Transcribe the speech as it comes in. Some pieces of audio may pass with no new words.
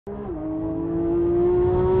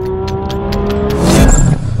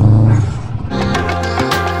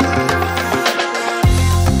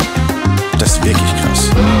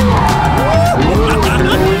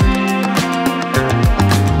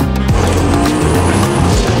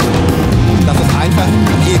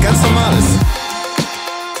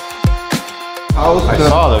I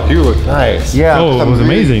saw the view looked nice. Yeah. Oh, it was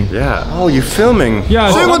amazing. Yeah. Oh, you're filming.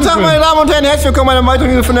 Ja, Schönen guten Tag, meine Damen und Herren. Herzlich willkommen bei einer weiteren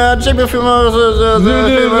Video von der Firma.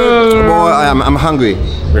 Boy, I'm hungry.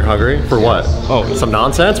 You're hungry? For what? Oh. Some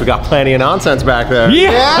nonsense? We got plenty of nonsense back there.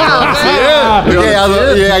 Yeah. Yeah,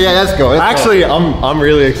 let's go. Actually, I'm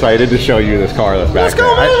really excited to show you this car that's back there.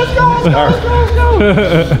 Let's go.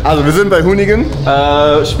 Also, wir sind bei Hoonigan.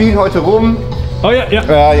 Spielen heute rum. Oh yeah,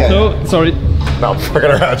 yeah. Yeah. So, sorry. No, fucking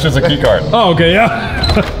around. It's just a key card. Oh, okay,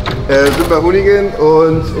 yeah. Sind bei Hoonigan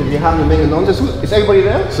und wir haben eine Menge Nonsense. Is everybody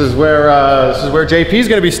there? This is where JP's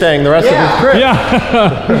gonna be staying the rest of his trip.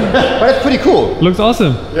 Yeah. But that's pretty cool. Looks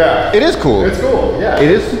awesome. Yeah. It is cool. It's cool. Yeah. It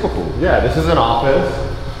is super cool. Yeah. This is an office.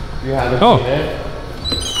 You haven't seen it.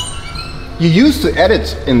 You used to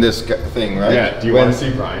edit in this thing, right? Yeah. Do you want to see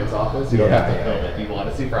Brian's office? You don't have to film it. Do you want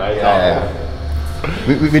to see Brian's office?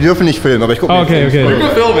 Wir dürfen nicht filmen, aber ich gucke. Okay, okay. We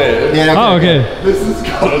can film it. Yeah, Oh, okay. This is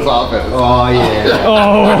Coda's office. Oh yeah.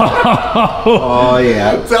 Oh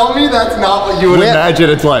yeah. Tell me that's not what you would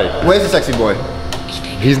imagine it's like. Where's the sexy boy?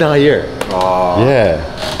 He's not here. Oh. Yeah.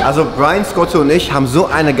 Also Brian, Scotto und ich haben so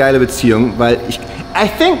eine geile Beziehung, weil I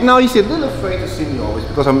think now he's a little afraid to see me always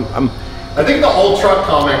because I think the old truck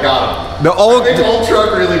comment got him. The old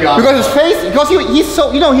truck really got him. Because his face, because he's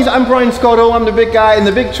so, you know, I'm Brian Scotto, I'm the big guy in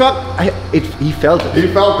the big truck. He felt it. He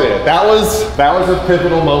felt it. That was a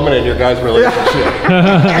pivotal moment in your guys' relationship.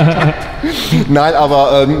 Nein,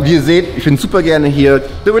 aber wie ihr seht, ich bin super gerne hier.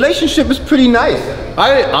 The relationship is pretty nice.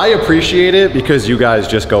 I appreciate it because you guys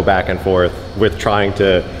just go back and forth with trying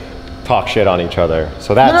to talk shit on each other.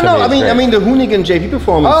 So that No, I mean the Hoonigan JP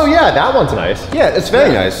performance. Oh yeah, that one's nice. Yeah, it's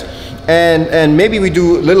very nice. And maybe we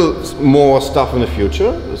do a little more stuff in the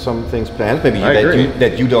future. Some things planned. Maybe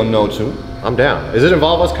that you don't know too. I'm down. Does it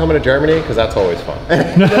involve us coming to Germany? Because that's always fun. But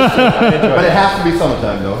it has to be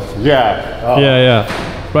summertime though. Yeah. Oh. Yeah.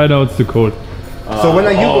 Right now it's too cold. So when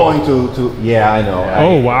are you going to? Yeah, I know.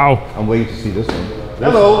 Oh wow. I'm waiting to see this one.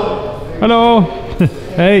 Hello. Hello.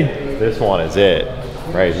 Hey. This one is it,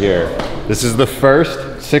 right here. This is the first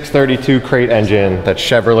 632 crate engine that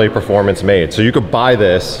Chevrolet Performance made. So you could buy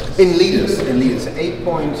this. In liters, 8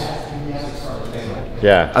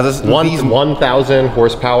 Yeah. 1,000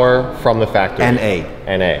 horsepower from the factory.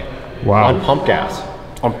 NA. Wow. On pump gas.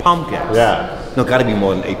 On pump gas? Yeah. No, gotta be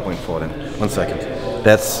more than 8.4 then. 1 second.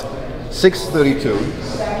 That's 632.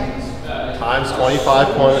 Times 25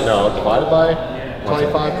 divided by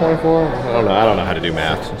 25.4? I don't know how to do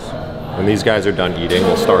math. When these guys are done eating,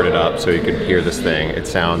 we'll start it up so you can hear this thing. It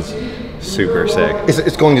sounds super sick.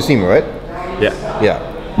 It's going to SEMA, right? Yeah.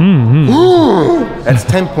 That's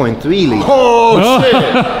 10.3 liters. Oh shit!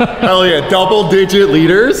 Hell yeah, double digit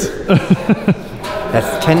liters?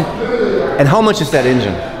 That's 10. And how much is that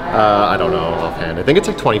engine? I don't know offhand. I think it's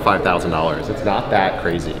like $25,000. It's not that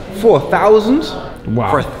crazy. 4,000?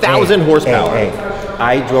 Wow. For 1,000 horsepower. Hey.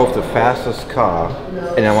 I drove the fastest car,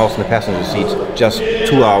 and I was in the passenger seat just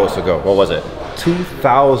 2 hours ago. What was it?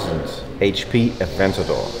 2,000 HP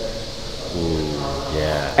Aventador. Ooh,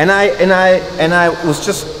 yeah. And I was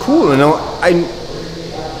just cool, you know. I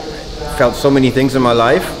felt so many things in my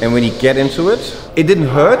life, and when you get into it, it didn't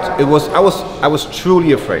hurt. I was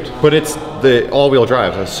truly afraid. But it's the all-wheel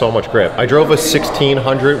drive. It has so much grip. I drove a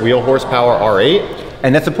 1,600 wheel horsepower R8.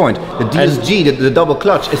 And that's the point. The DSG, the double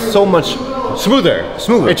clutch, is so much smoother.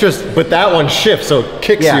 It just, but that one shifts, so it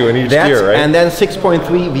kicks you in each gear, right? And then 6.3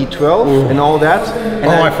 V12 and all that. And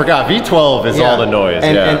I forgot. V12 is all the noise.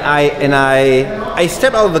 And I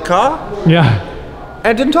stepped out of the car. Yeah. And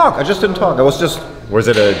I didn't talk. I just didn't talk. I was just. Was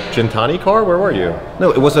it a Gintani car? Where were you?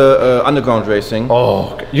 No, it was a underground racing.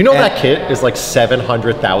 Oh, you know that kit is like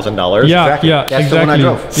 $700,000. Yeah, exactly. yeah, That's the one I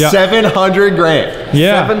drove. Yeah. 700 grand.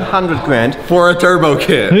 Yeah. 700 grand for a turbo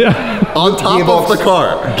kit. Yeah. On top of the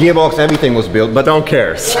car. Gearbox, everything was built, but don't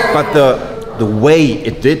care. But the way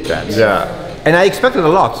it did that. Yeah. And I expected a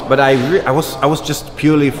lot, but I was just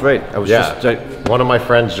purely afraid. I was just. One of my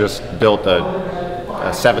friends just built a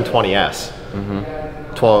 720S.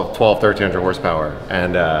 1,300 horsepower,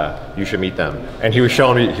 and you should meet them. And he was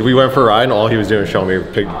showing me, we went for a ride, and all he was doing was showing me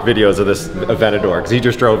videos of this Aventador, because he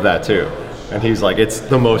just drove that too. And he's like, it's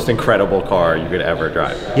the most incredible car you could ever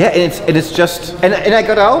drive. Yeah, and it's just, and I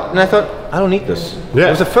got out, and I thought, I don't need this. Yeah.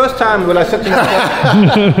 It was the first time when I said to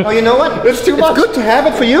myself, oh, you know what? It's too much. It's good to have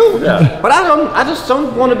it for you, yeah. But I just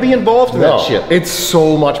don't want to be involved in that shit. It's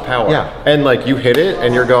so much power. Yeah. And like, you hit it,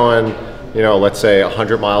 and you're going, you know, let's say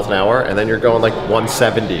 100 miles an hour, and then you're going like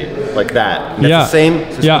 170, like that. That's the same,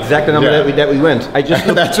 exact number that we went. I just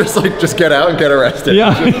that's just like, just get out and get arrested.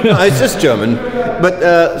 Yeah. No, it's just German.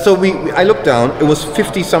 But so I looked down. It was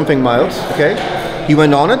 50 something miles. Okay. He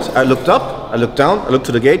went on it, I looked up, I looked down, I looked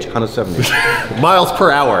to the gauge, 170. Miles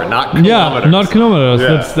per hour, not kilometers. Yeah, not kilometers. Yeah.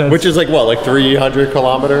 That's Which is like what, like 300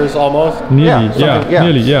 kilometers almost? nearly, something-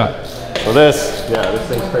 nearly, yeah. So this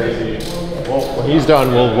thing's crazy. Well, when he's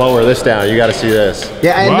done, we'll lower this down. You got to see this.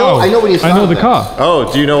 Yeah, I Wow. know when you I know started the that. car.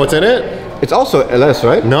 Oh, do you know what's in it? It's also LS,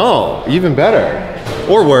 right? No, even better.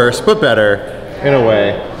 Or worse, but better in a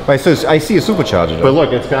way. Right, so I see a supercharger. But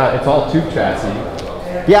look, it's all tube chassis.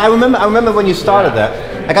 Yeah, I remember when you started that.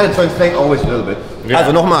 I got to explain always a little bit. Ja.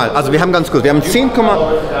 Also nochmal, wir haben ganz kurz, wir haben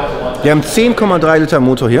 10,3 Liter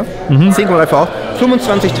Motor hier, 10,3 V8,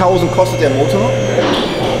 25.000 kostet der Motor.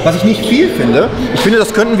 Was ich nicht viel finde, ich finde,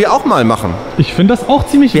 das könnten wir auch mal machen. Ich finde das auch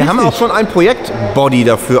ziemlich Wir wichtig. haben auch schon ein Projekt-Body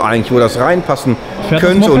dafür eigentlich, wo das reinpassen Fährt das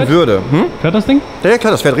könnte und Moped? würde. Fährt das Ding? Ja klar,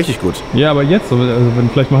 das fährt richtig gut. Ja, aber jetzt, also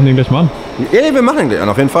vielleicht machen die ihn gleich mal an. Ja, wir machen den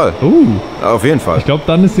auf jeden Fall. Auf jeden Fall. Ich glaube,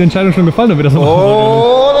 dann ist die Entscheidung schon gefallen, ob wir das noch machen.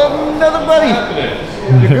 Oh, another buddy.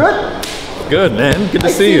 You good? Good, man. Good to I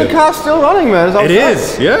see see you. the car's still running, man. It's It outside.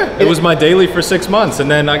 is, yeah. It was my daily for 6 months, and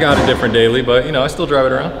then I got a different daily, but you know, I still drive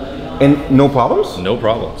it around. And no problems? No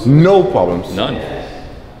problems. No problems. None.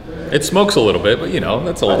 It smokes a little bit, but you know,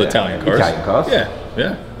 that's old Italian cars. Italian cars? Yeah,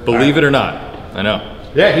 yeah. Believe it or not, I know.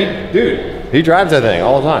 Yeah, he drives that thing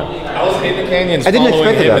all the time. I was in the canyons I didn't following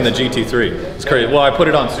expect him that. in the GT3. It's crazy. Well, I put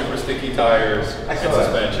it on super sticky tires, and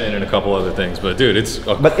suspension, and a couple other things. But dude, it's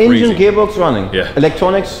a But crazy. engine, gearbox running. Yeah.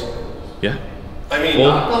 Electronics. Yeah. I mean,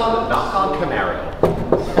 Well- knock on Camaro.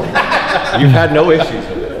 You've had no issues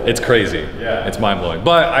with it. It's crazy. Yeah. It's mind blowing.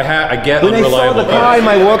 But I get When I saw unreliable the car in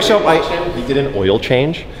cars. my workshop, He did an oil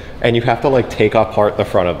change, and you have to like take apart the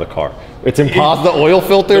front of the car. It's impossible. The oil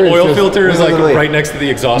filter. The is oil just- filter is like Wait. right next to the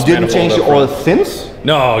exhaust you didn't manifold change the up oil front. since?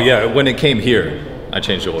 No, yeah, when it came here, I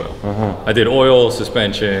changed the oil. I did oil,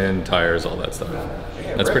 suspension, tires, all that stuff.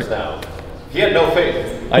 That's pretty. He had no faith.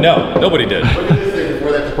 I know, nobody did. Look at this thing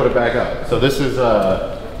before they have to put it back up. So this is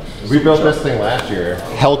we built this thing last year.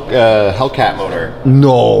 Hellcat motor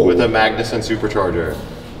No. with a Magnuson supercharger.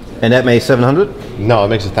 And that made 700? No, it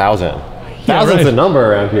makes 1,000. Yeah, 1,000's right. a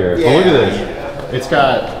number around here. But look at Yeah. this.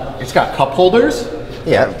 It's got cup holders.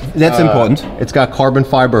 Yeah, that's important. It's got carbon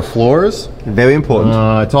fiber floors. Very important.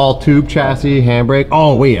 It's all tube chassis, handbrake.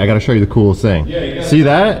 Oh wait, I gotta show you the coolest thing. See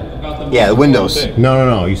that? Yeah, the windows.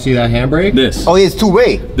 No. You see that handbrake? This. Oh, yeah, it's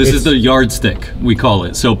two-way. This is the yardstick, we call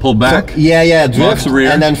it. So pull back, Yeah, drift, Locks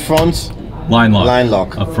rear. and then front. line lock. Line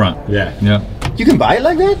lock. Up front. Yeah. Yeah. You can buy it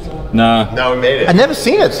like that? Nah. No, we made it. I've never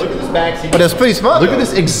seen it. Look at this back seat. But that's pretty smart. Look at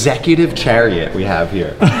this executive chariot we have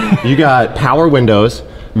here. You got power windows,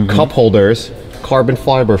 cup holders, carbon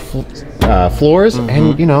fiber floors,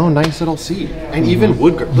 and you know, nice little seat, and even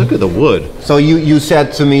wood. Look at the wood. So you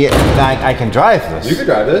said to me, like, I can drive this. You could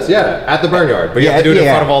drive this, yeah, at the Barnyard, but you have to do it in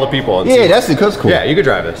Yeah. front of all the people. And Yeah, see. that's cool. Yeah, you could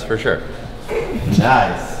drive this for sure.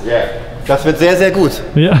 Nice. Yeah. Das wird sehr, sehr gut.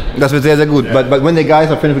 Ja. Das wird sehr, sehr gut. But when the guys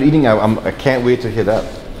are finished with eating, I can't wait to hear that.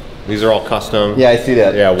 These are all custom. Yeah, I see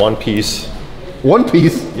that. Yeah, one piece. One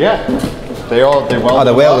piece. Yeah. They're welded.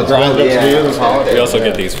 they're welded, ground yeah. up to you this holiday. We also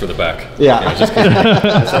get these for the back. Yeah. I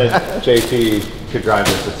said JT could drive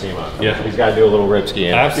this at SEMA. Yeah. He's got to do a little rip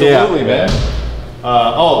skiing. Absolutely, man.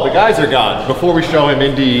 Oh, the guys are gone. Before we show him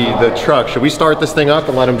Indy the truck, should we start this thing up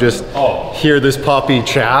and let him just hear this puppy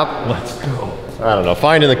chap? Let's go. I don't know.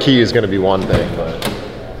 Finding the key is going to be one thing, but.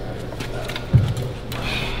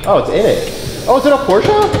 Oh, it's in it. Oh, is it a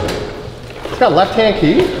Porsche? It's got left-hand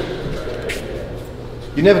key?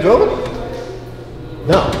 You never drove it?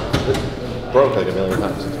 No. It broke like a million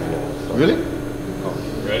times. Really?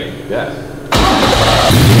 Ready? Yeah.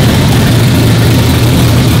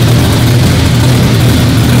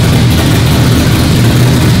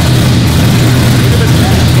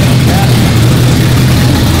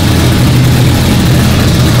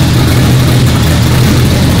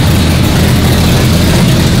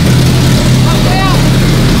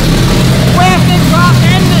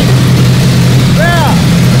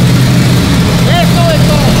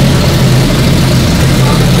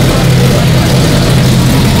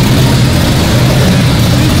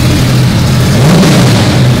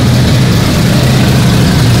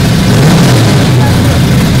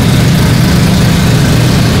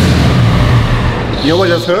 You know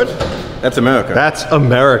what I just heard? That's America. That's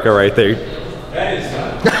America right there.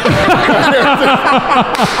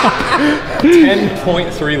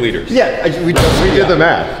 10.3 liters. Yeah, we did the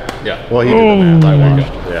math. Yeah. Well, he did the math. I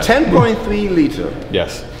watched. Yeah. 10.3 Liter.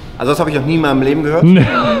 Yes. Also das habe ich noch nie in meinem Leben gehört.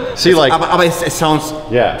 See, like, Aber it sounds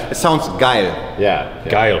yeah, it sounds geil. yeah.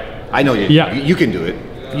 Geil. I know you. Yeah. You can do it.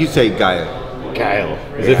 You say geil. Kyle.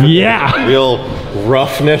 Is it Yeah. real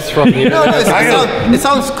roughness from you? No, it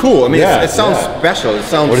sounds cool. I mean, Yeah, it sounds yeah. special. It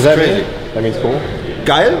sounds What does that crazy. mean? That means cool?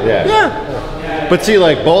 Geil? Yeah. Yeah. But see,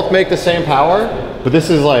 like, both make the same power, but this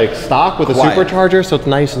is like stock with a Quiet. supercharger, so it's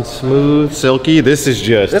nice and smooth, silky. This is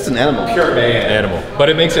just That's an animal. Pure animal. But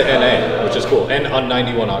it makes it NA, which is cool, and on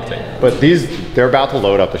 91 octane. But they're about to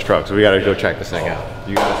load up this truck, so we gotta go check this thing out.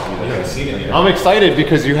 You gotta see this. I haven't seen it yet. I'm excited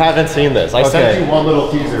because you haven't seen this. I sent you one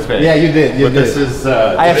little teaser pic. Yeah, you did. But this is.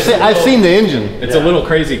 I've seen the engine. It's a little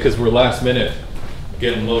crazy because we're last minute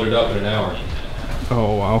getting loaded up in an hour.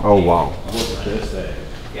 Oh wow. Oh wow. Look at this thing.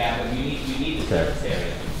 Yeah, but you need the surface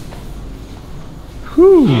area.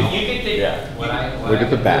 Whew. You can take Look at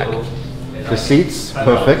the back. The seats,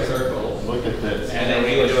 perfect. Look at this. And then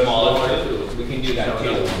we go smaller too. We can do that too.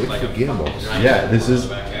 It's forgettable. Yeah, this is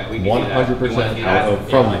 100% out of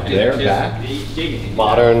from their back.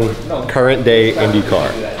 Modern, current day IndyCar.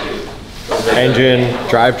 Engine,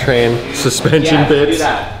 drivetrain, suspension bits,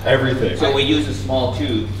 everything. So we use a small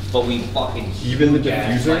tube, but we fucking Even the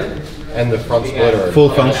diffuser and the front splitter. Full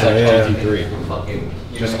function, yeah. GT3. fucking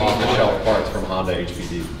Just off the shelf parts from Honda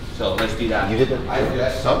HPD. So let's do that. You did that?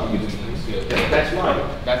 That's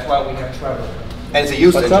fine. That's why we have Trevor. And it's a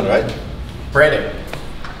used engine, right? Brand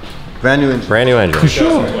new. Brand new engine. Brand new engine.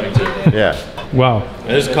 Sure. Yeah. Wow. And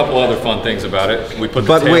there's a couple other fun things about it. We put the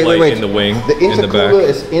But wait, taillight in the wing, The in the back. intercooler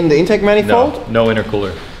is in the intake manifold? No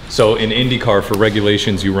intercooler. So in IndyCar, for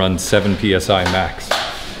regulations, you run 7 PSI max,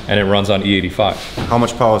 and it runs on E85. How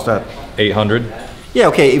much power is that? 800. Yeah,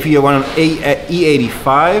 okay, if you run an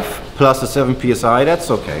E85 plus a 7 PSI, that's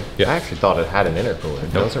okay. I Yeah, actually thought it had an intercooler.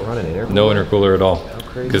 It doesn't run an intercooler. no intercooler at all.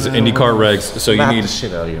 Because IndyCar regs, so you Map need the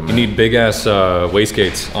shit out of you, you man. need big ass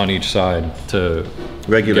wastegates on each side to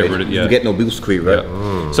Regulate. get rid of. You get no boost creep, right?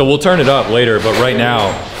 Yeah. So we'll turn it up later, but right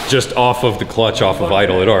now, just off of the clutch, off of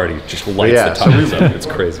idle, it already just lights Yeah, the so tires up. It's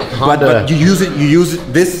crazy. But you use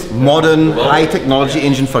this modern high technology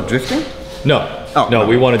engine for drifting? No, Oh, no, no.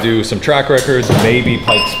 we want to do some track records, maybe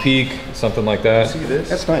Pikes Peak, something like that.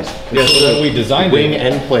 That's nice. Yeah, so when we designed Wing it,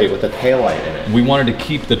 end plate with a taillight in it. we wanted to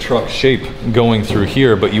keep the truck shape going through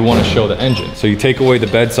here, but you want to show the engine. So you take away the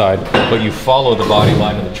bedside, but you follow the body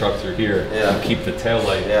line of the truck through here and keep the tail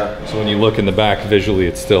light. Yeah. So when you look in the back, visually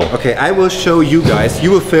it's still. Okay, I will show you guys.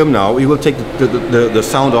 You will film now. You will take the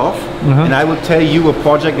sound off, and I will tell you a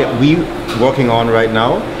project that we're working on right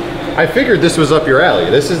now. I figured this was up your alley.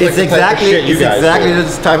 This is It's the type exactly of shit you guys do.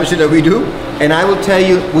 this type of shit that we do. And I will tell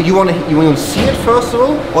you, well, you want to see it first of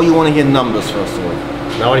all, or you want to hear numbers first of all?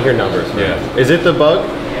 I want to hear numbers. Yeah. Is it the bug?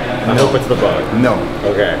 I hope it's the bug. No.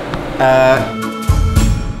 Okay.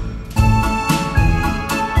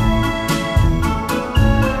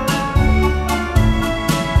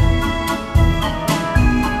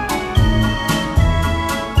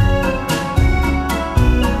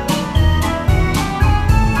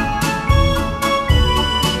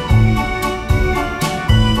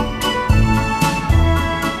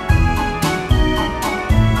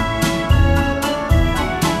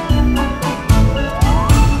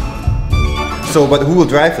 So, but who will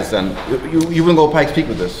drive this then? You will go Pikes Peak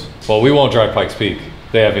with this. Well, we won't drive Pikes Peak.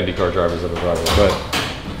 They have IndyCar drivers that will drive it,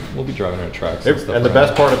 but we'll be driving our tracks and stuff. And the around.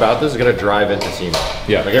 best part about this is going to drive into SEMA.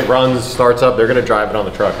 Yeah. Like it runs, starts up, they're going to drive it on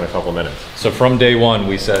the truck in a couple minutes. So from day one,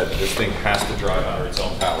 we said this thing has to drive under its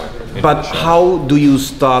own power. into But the shop. how do you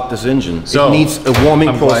start this engine? So, it needs a warming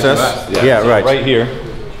I'm glad you process. asked. Yeah, So right. Right here,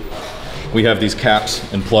 we have these caps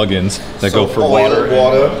and plug-ins that go for oil, water.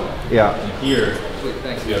 water. Yeah. Here,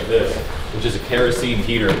 you have this, which is a kerosene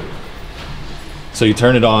heater. So you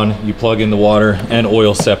turn it on, you plug in the water and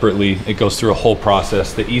oil separately. It goes through a whole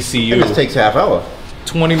process. The ECU, And this takes half hour.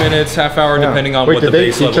 20 minutes, half hour, depending on Wait, what did the they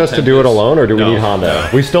base teach level us to temp do it is. alone, or do we No, need Honda? no.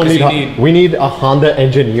 We still 'Cause need, you need- we need a Honda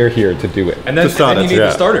engineer here to do it. And then, start and then it, you need yeah.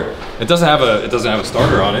 the starter. It doesn't have a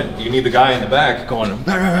starter on it. You need the guy in the back going.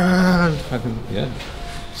 Yeah.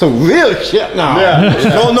 So real shit now. Yeah.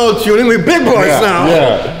 Don't know tuning, we're big boys now.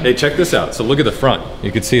 Yeah. Hey, check this out. So look at the front.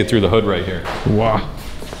 You can see it through the hood right here. Wow.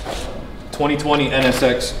 2020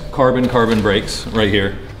 NSX carbon brakes right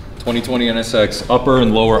here. 2020 NSX upper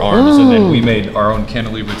and lower arms, and then we made our own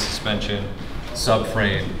cantilevered suspension,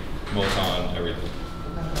 subframe, Moton, everything.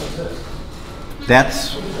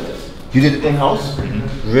 That's, you did it in-house?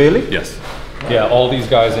 Really? Yes. Yeah, all these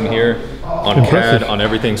guys in here on Impressive. CAD, on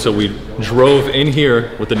everything. So we drove in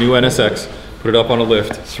here with the new NSX, put it up on a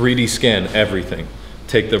lift, 3D scan everything.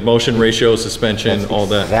 Take the motion ratio, suspension, all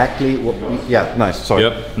that. Exactly what we, yeah, nice, sorry.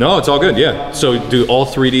 Yep. No, it's all good. Yeah. So do all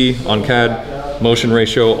 3D on CAD, motion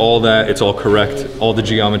ratio, all that. It's all correct. All the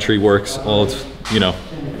geometry works. All it's, you know,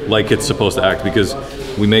 like it's supposed to act, because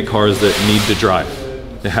we make cars that need to drive.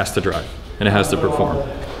 It has to drive and it has to perform.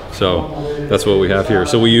 So that's what we have here.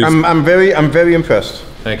 So we use. I'm very impressed.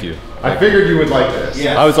 Thank you. I figured you would like this.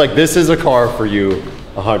 Yeah. I was like, this is a car for you,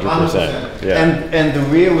 100%. Yeah. And the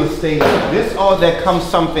rear will stay like this, or there comes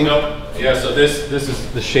something. Nope. Yeah, so this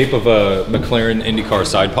is the shape of a McLaren IndyCar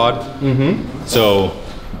side pod. So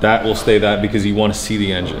that will stay that because you want to see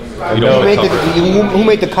the engine. You don't want to cover it. Who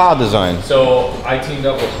made the car design? So I teamed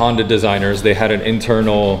up with Honda designers. They had an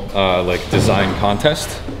internal like design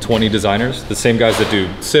contest, 20 designers, the same guys that do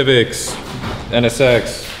Civics,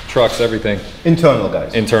 NSX, trucks, everything. Internal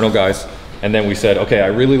guys. Internal guys. And then we said, okay, I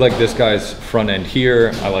really like this guy's front end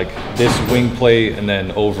here. I like this wing plate, and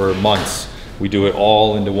then over months, we do it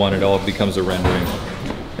all into one. It all becomes a rendering.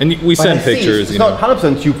 And we send pictures. It's not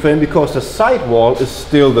 100% tube frame because the sidewall is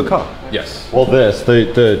still the car. Yes. Well,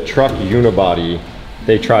 the truck unibody,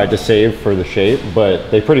 they tried to save for the shape, but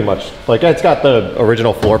they pretty much, like, it's got the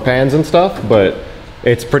original floor pans and stuff, but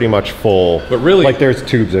it's pretty much full. But really, like, there's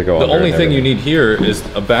tubes that go the under only and thing you everything. need here is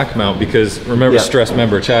a back mount because remember stress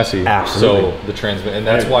member chassis. Absolutely. So the transmit, and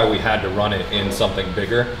that's why we had to run it in something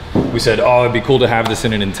bigger. We said, oh, it'd be cool to have this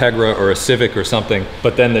in an Integra or a Civic or something.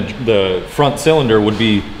 But then the front cylinder would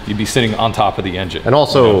be, you'd be sitting on top of the engine. And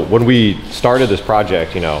also, when we started this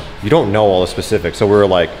project, you know, you don't know all the specifics. So we were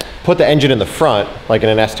like, put the engine in the front, like in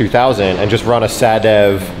an S2000, and just run a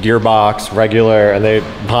SADEV gearbox, regular. And the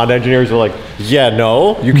Honda engineers were like, yeah,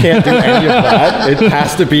 no, you can't do any of that. It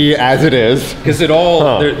has to be as it is. Because it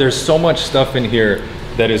all, there's so much stuff in here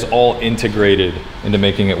that is all integrated into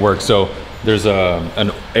making it work. So there's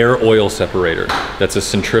an air oil separator that's a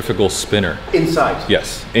centrifugal spinner. Inside?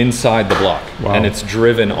 Yes, inside the block. Wow. And it's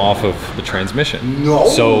driven off of the transmission. No.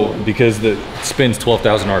 So because the spins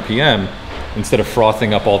 12,000 RPM, instead of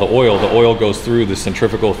frothing up all the oil goes through the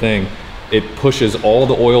centrifugal thing. It pushes all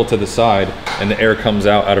the oil to the side and the air comes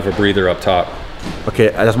out of a breather up top.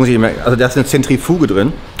 Okay, das muss ich immer, also da ist eine Zentrifuge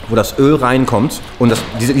drin, wo das Öl reinkommt und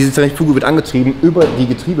diese Zentrifuge wird angetrieben über die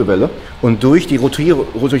Getriebewelle und durch das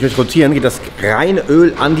Rotieren geht das reine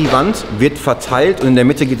Öl an die Wand, wird verteilt und in der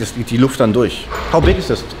Mitte geht die Luft dann durch. How big is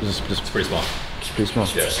this? It's pretty small. It's pretty small.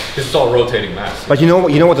 Yes, because it's all rotating mass. But you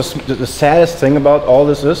know what the saddest thing about all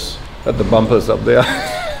this is? That the bumper is up there.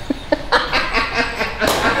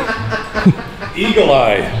 Eagle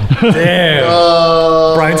eye.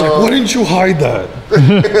 Damn. Brian's like, why didn't you hide that?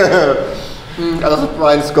 Das ist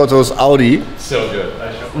Brian Scottos Audi, So good.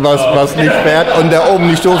 was nicht fährt und der oben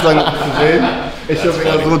die Stoßstange zu sehen. Ist schon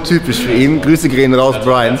wieder so typisch für ihn. Grüße gehen raus,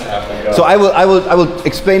 Brian. So I will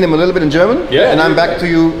explain him a little bit in German, Yeah. and I'm back to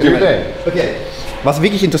you in a minute. Okay. Was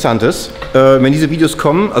wirklich interessant ist, wenn diese Videos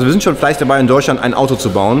kommen, also wir sind schon fleißig dabei in Deutschland ein Auto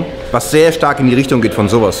zu bauen, was sehr stark in die Richtung geht von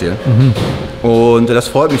sowas hier. Und das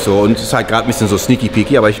freut mich so und es ist halt gerade ein bisschen so sneaky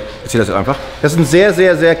peaky, aber ich erzähle das jetzt einfach. Das ist ein sehr,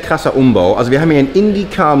 sehr, sehr krasser Umbau. Also wir haben hier einen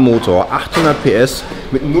IndyCar Motor, 800 PS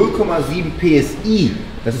mit 0,7 PSI.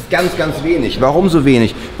 Das ist ganz, ganz wenig. Warum so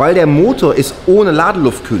wenig? Weil der Motor ist ohne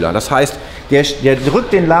Ladeluftkühler. Das heißt, der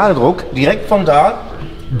drückt den Ladedruck direkt von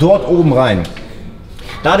dort oben rein.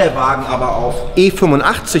 Da der Wagen aber auf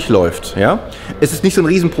E85 läuft, ja, ist es nicht so ein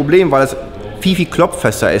Riesenproblem, weil es viel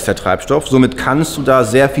klopffester ist, der Treibstoff. Somit kannst du da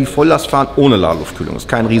sehr viel Volllast fahren ohne Ladeluftkühlung. Das ist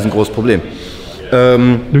kein riesengroßes Problem.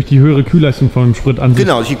 Durch die höhere Kühlleistung vom Sprit an sich.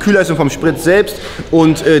 Genau, die Kühlleistung vom Sprit selbst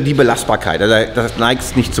und die Belastbarkeit. Also das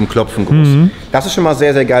neigt nicht zum Klopfen groß. Das ist schon mal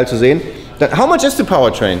sehr, sehr geil zu sehen. How much is the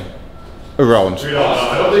powertrain around? I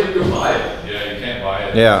don't think you can buy it. Yeah, you can't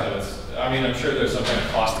buy it. Yeah. I mean, I'm sure there's some kind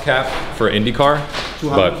of cost cap for IndyCar,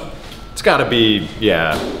 but It's got to be,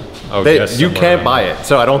 yeah. I would They, guess you somewhere can't around buy it,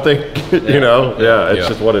 so I don't think, you know, yeah, it's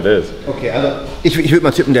just what it is. Okay, also ich würde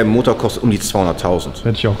mal tippen, der Motor kostet um die 200.000.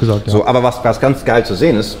 Hätte ich auch gesagt, ja. So, aber was ganz geil zu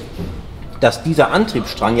sehen ist, dass dieser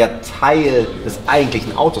Antriebsstrang ja Teil des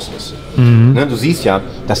eigentlichen Autos ist. Ne, du siehst ja,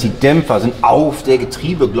 dass die Dämpfer sind auf der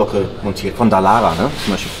Getriebeglocke montiert von Dallara. Ne?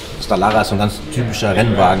 Zum Beispiel, das Dallara ist so ein ganz typischer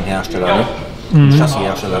Rennwagenhersteller, ne?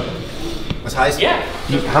 Chassishersteller. Das heißt, die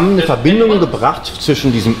haben eine Verbindung gebracht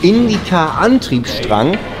zwischen diesem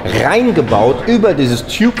IndyCar-Antriebsstrang, reingebaut über dieses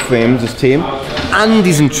Tube-Frame-System an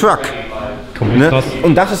diesen Truck. Ne? Krass.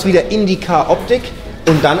 Und das ist wieder IndyCar-Optik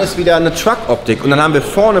und dann ist wieder eine Truck-Optik. Und dann haben wir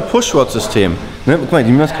vorne Push-Rod-System. Ne? Guck mal, die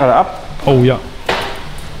nehmen das gerade ab. Oh ja.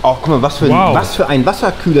 Oh, guck mal, was für ein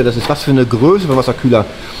Wasserkühler das ist, was für eine Größe von Wasserkühler.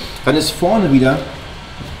 Dann ist vorne wieder,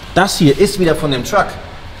 das hier ist wieder von dem Truck,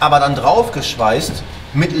 aber dann draufgeschweißt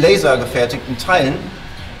mit lasergefertigten Teilen,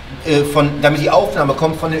 damit die Aufnahme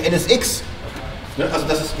kommt von dem NSX. Ne? Also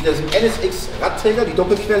das ist wieder ein NSX-Radträger, die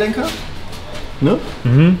Doppelquerlenker. Ne?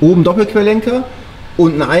 Oben Doppelquerlenker,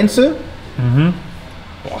 unten Einzel.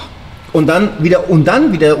 Boah. Und dann wieder,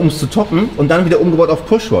 um es zu toppen, und dann wieder umgebaut auf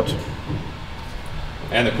Pushrod.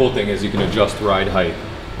 and the cool thing is you can adjust ride height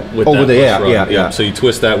with Over that there, push rod. yeah. So you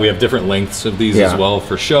twist that. We have different lengths of these as well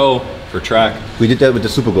for show, for track. We did that with the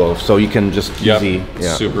Super Golf, so you can just easy.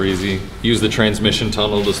 Yeah. Super easy. Use the transmission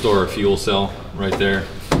tunnel to store a fuel cell right there.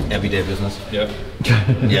 Everyday business. Yep.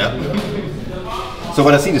 Yeah. So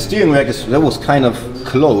when I see the steering rack, that was kind of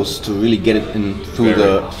close to really get it in through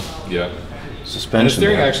the suspension. And the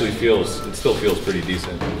steering actually still feels pretty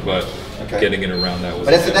decent, but getting it around that was.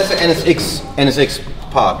 But that's the NSX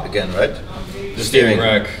part again, right? The steering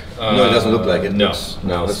rack. No, it doesn't look like it. No,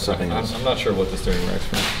 that's something else. I'm not sure what the steering rack's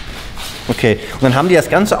from. Okay, und dann haben die das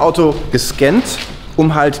ganze Auto gescannt,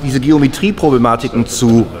 um halt diese Geometrieproblematiken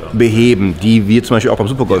zu beheben, die wir zum Beispiel auch beim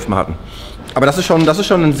Supergolf mal hatten. Aber das ist schon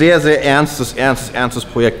ein sehr, sehr ernstes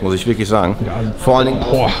Projekt, muss ich wirklich sagen. Ja, vor allen Dingen.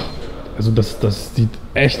 Boah, also das sieht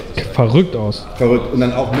echt verrückt aus. Verrückt. Und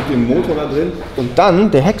dann auch mit dem Motor da drin. Und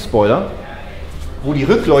dann der Heckspoiler, wo die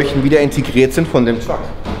Rückleuchten wieder integriert sind von dem Truck.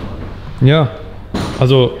 Ja,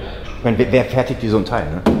 also. Ich meine, wer fertigt so ein Teil,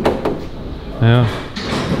 ne? Ja.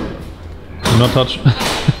 Not touch.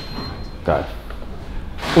 Geil.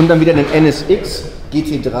 Und dann wieder den NSX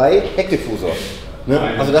GT3 Heckdiffusor. Ne?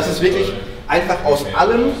 Also das ist wirklich einfach aus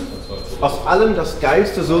allem das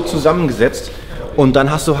Geilste so zusammengesetzt. Und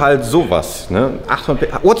dann hast du halt sowas. Ne?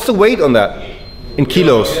 800. What's the weight on that? In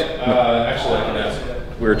kilos? Actually, I can ask.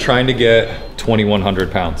 We're trying to get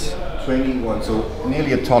 2,100 pounds. 21, so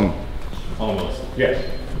nearly a ton. Almost. Yeah.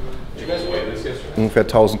 Did you guys weigh this yesterday? Ungefähr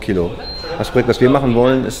 1000 Kilo. Das Projekt, was wir machen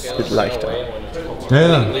wollen, wird leichter.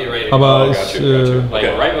 Ja, aber Okay.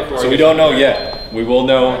 So we don't know yet. We will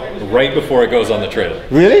know right before it goes on the trailer.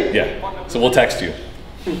 Really? Yeah. So we'll text you.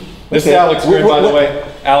 This is Alex Grin, by the way.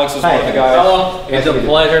 Alex is one of the guys. Hello. It's a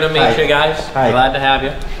pleasure to meet you guys. Hi. Glad to have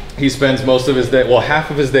you. He spends most of his day, well, half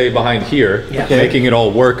of his day behind here, making it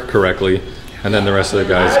all work correctly, and then the rest of the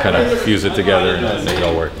guys kind of fuse it together and make it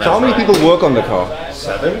all work. So how many people work on the car?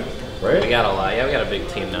 7, right? We got a lot. Yeah, we got a big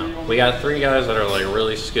team now. We got 3 guys that are like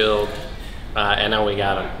really skilled, and now we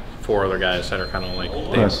got 4 other guys that are kind of like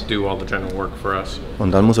they do all the general work for us.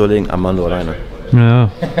 Und dann muss er überlegen, Armando alleine. Ja,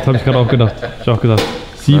 das habe ich gerade auch gedacht. Ich auch gesagt.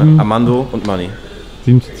 7. Armando und Manni.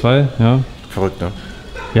 7:2, ja. Verrückt, ne?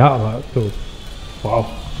 Ja, aber so. Wow.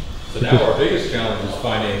 So now our biggest challenge is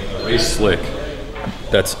finding a race slick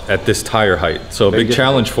that's at this tire height. So a big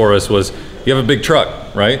challenge for us was, you have a big truck,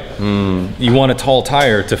 right? You want a tall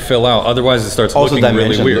tire to fill out, otherwise it starts Also looking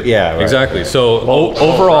really dimension, weird. yeah, right. Exactly. So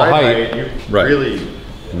overall height, you really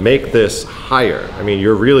make this higher. I mean,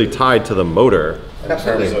 you're really tied to the motor in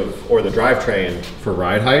terms of, or the drivetrain for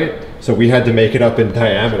ride height. So we had to make it up in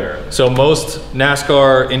diameter. So most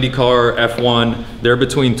NASCAR, IndyCar, F1, they're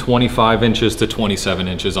between 25 inches to 27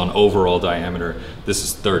 inches on overall diameter. This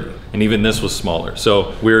is 30, and even this was smaller.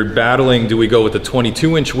 So we're battling, do we go with a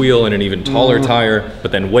 22-inch wheel and an even taller tire,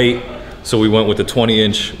 but then weight? So we went with the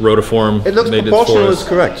 20-inch rotiform. It looks proportional, it's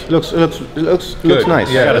correct. It looks nice.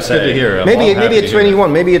 Yeah, that's good to hear. Maybe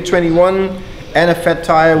a 21, and a fat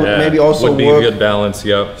tire would maybe also would be work. a good balance.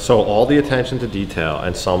 Yep. So all the attention to detail,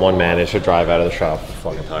 and someone managed to drive out of the shop with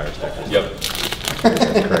fucking tire stickers. Yep.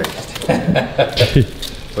 Great.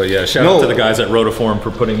 But yeah, shout out to the guys at Rotiform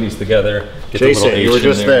for putting these together. Get Jason, you were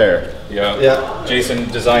just there. Yeah. Jason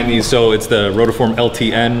designed these, so it's the Rotiform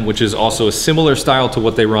LTN, which is also a similar style to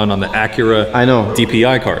what they run on the Acura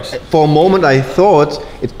DPI cars. For a moment I thought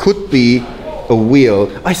it could be a wheel.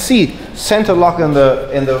 I see center lock in the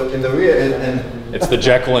rear and it's the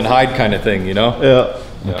Jekyll and Hyde kind of thing, you know?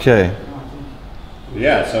 Yeah. Okay.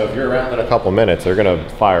 Yeah, so if you're around in a couple minutes, they're gonna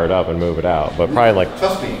fire it up and move it out. But probably like,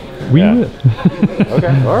 Trust me. We will.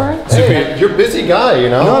 okay, all right. Hey, you're a busy guy, you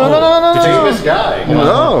know. No. Famous guy.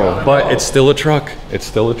 No. But it's still a truck. It's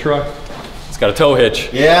still a truck. It's got a tow hitch.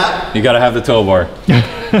 Yeah. You gotta have the tow bar.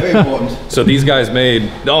 Very important. So these guys made,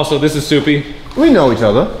 also this is Soupy, We know each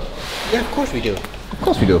other. Yeah, of course we do. Of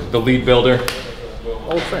course we do. the lead builder,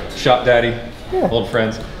 Old friends. shop daddy, old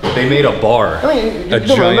friends. They made a bar, I mean, a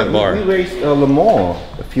giant bar. We raced Le Mans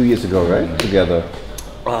a few years ago, right? Together.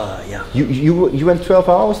 Yeah. You went 12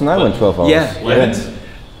 hours and I went 12 hours. Yeah. Lemons?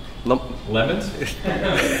 Lemons?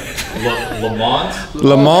 Le Mans?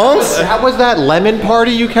 Le Mans? How was that lemon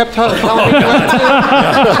party you kept telling me?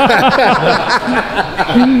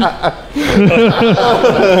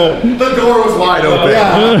 The door was wide open.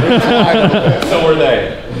 So were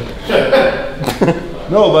they.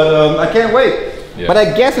 No, but I can't wait. Yeah. But I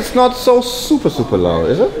guess it's not so super loud,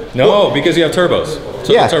 is it? No, because you have turbos.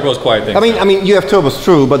 So Yeah. the turbos quiet things. I mean, you have turbos,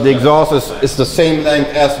 true, but the exhaust is the same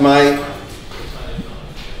length as my.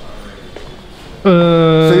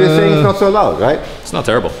 So you're saying it's not so loud, right? It's not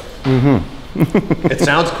terrible. It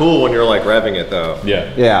sounds cool when you're like revving it though.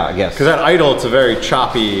 Yeah. Yeah, I guess. Because at idle, it's a very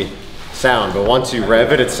choppy sound, but once you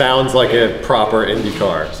rev it, it sounds like a proper Indy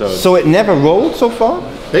car. So it never rolled so far?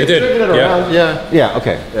 They've did, driven it around, yeah. Yeah,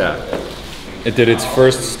 okay. Yeah. It did its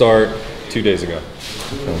first start 2 days ago.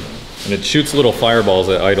 Okay. And it shoots little fireballs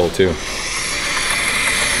at idle too.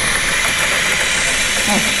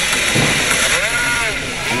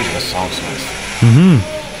 That sounds nice.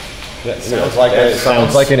 That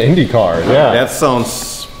sounds like an Indy car. Yeah. That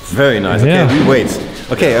sounds very nice. Yeah. Okay, we wait.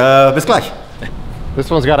 Okay, bis gleich. This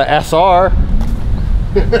one's got an SR.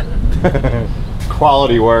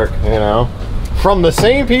 Quality work, you know. From the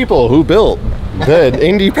same people who built the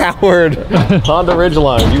Indy-powered Honda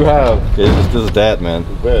Ridgeline. You have Okay, this is that, man.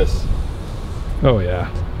 this. Oh yeah.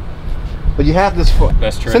 But you have this for...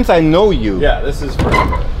 Best trick. Since I know you. Yeah, this is for...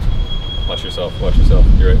 Watch yourself, watch yourself.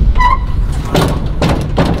 You're right.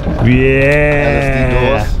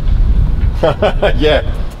 Yeah. Yeah,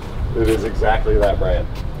 it is exactly that brand.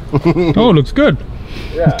 Oh, looks good.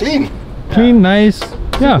 Yeah. Clean. Clean, nice.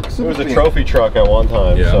 Yeah. It was a trophy truck at one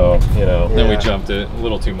time, Yeah. so, you know. Then we jumped it, a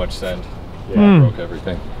little too much sand. Yeah. Broke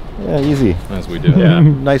everything, Yeah, easy. as we do. Yeah.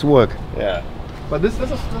 Nice work. Yeah. But this is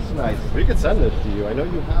nice. We could send this to you. I know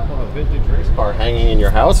you have a vintage race car hanging in your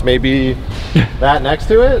house. Maybe that next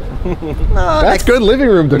to it? No, That's good living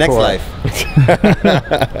room decor. Next life.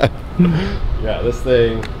 Yeah, this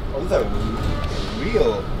thing. Oh, these are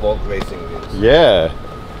real Volk racing wheels. Yeah.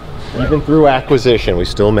 Even through acquisition, we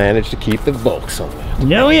still managed to keep the Volks on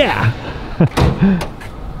there. Oh yeah.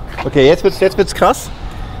 Okay, jetzt wird's krass.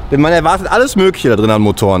 Denn man erwartet alles Mögliche da drin an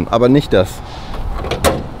Motoren, aber nicht das.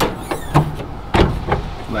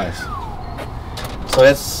 Nice. So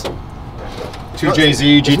that's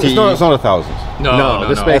 2JZ GTE. It's not 1,000. No,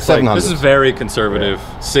 this makes like 700. This is very conservative.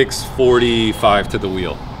 645 to the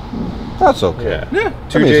wheel. That's okay. Yeah. I mean,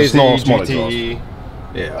 it's a 2JZ small GTE.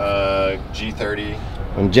 Yeah. G30.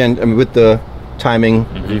 And with the timing.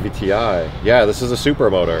 VVTi. Yeah, this is a super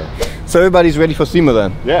motor. So everybody's ready for SEMA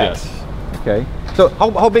then? Yes. Okay. So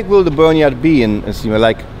how big will the Barnyard be in SEMA?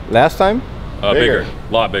 Like last time? Bigger. Bigger.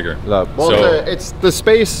 A lot bigger. Well, So- it's the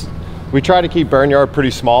space. We try to keep Barnyard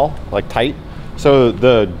pretty small, like tight. So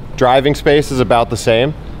the driving space is about the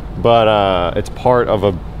same, but it's part of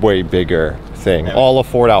a way bigger thing. Yeah. All a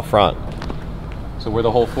Ford out front. So where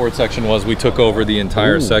the whole Ford section was, we took over the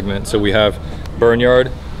entire segment. So we have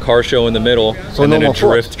Barnyard, car show in the middle, So and no then a more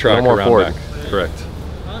Ford. drift track No more around Ford. back. Correct.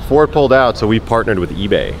 Ford pulled out, so we partnered with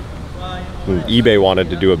eBay. And eBay wanted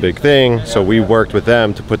to do a big thing, so we worked with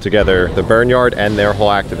them to put together the Barnyard and their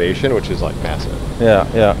whole activation, which is like massive. Ja,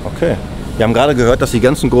 okay. Wir haben gerade gehört, dass die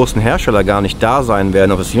ganzen großen Hersteller gar nicht da sein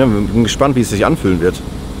werden auf das SEMA. Ich bin gespannt, wie es sich anfühlen wird.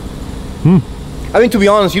 I mean, to be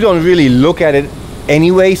honest, you don't really look at it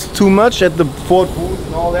anyways too much at the Ford booth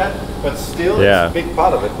and all that, but still, Yeah. it's a big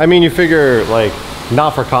part of it. I mean, you figure, like,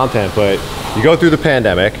 not for content, but you go through the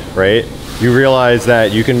pandemic, right? You realize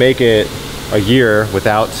that you can make it a year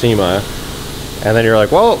without SEMA, and then you're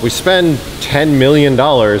like, well, we spend $10 million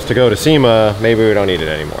to go to SEMA, maybe we don't need it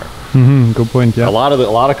anymore. Good point, yeah. A lot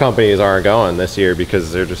of companies aren't going this year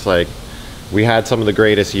because they're just like, we had some of the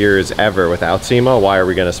greatest years ever without SEMA. Why are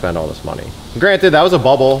we going to spend all this money? Granted, that was a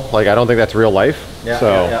bubble. Like, I don't think that's real life.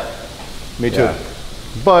 So, Me too. yeah.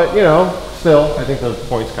 But, you know, still, I think the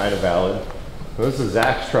point's kind of valid. This is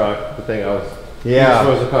Zach's truck, the thing I was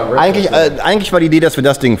supposed to come Eigentlich war die Idee, dass wir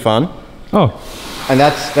das Ding fahren. Oh, And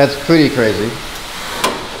that's pretty crazy.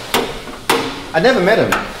 I never met him.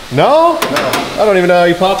 No? I don't even know how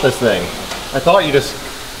you pop this thing. I thought you just...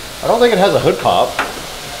 I don't think it has a hood pop.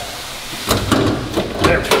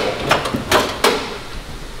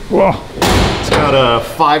 whoa. It's got a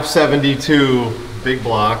 572 big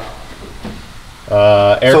block.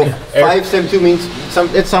 So 572 means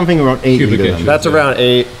it's something around 8 Cubic liters. inches. That's around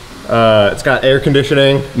 8. It's got air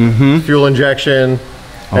conditioning, fuel injection,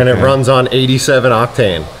 and it runs on 87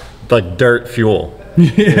 octane, like dirt fuel.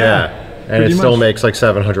 Yeah. And it still makes like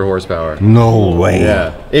 700 horsepower. No way.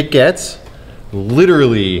 Yeah. It gets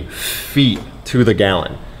literally feet to the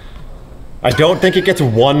gallon. I don't think it gets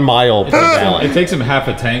 1 mile per It gallon. takes him half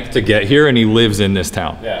a tank to get here, and he lives in this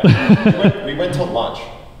town. Yeah. We went to lunch.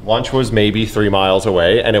 Lunch was maybe 3 miles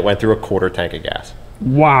away, and it went through a quarter tank of gas.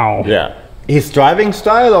 Wow. Yeah. His driving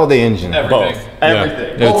style or the engine? Both. Yeah.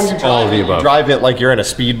 Everything. It's when you all of the you above. drive it like you're in a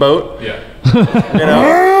speedboat. Yeah. You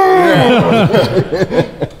know?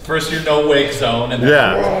 First, you're no wake zone, and then,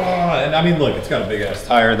 Yeah. and I mean, look, it's got a big ass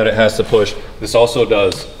tire that it has to push. This also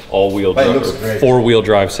does all-wheel But it drive, looks great. four-wheel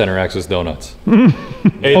drive center axis donuts.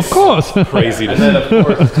 Of course. Crazy to And then of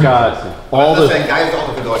course it's got all Das ist the ein geiles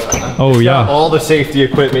Auto für Deutschland, ne? Oh yeah. all the safety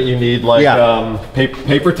equipment you need, like Yeah.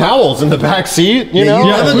 paper towels in the back seat, you know,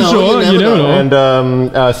 Yeah, for sure. You never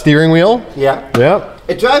know. and steering wheel. Yeah. Yep.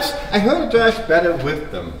 It drives. I heard it drives better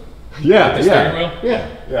with them. Yeah, The steering wheel?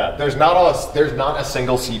 yeah. There's not a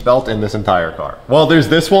single seat belt in this entire car. Well, there's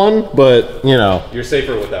this one, but you know, You're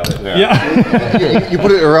safer without it. You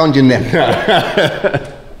put it around your neck.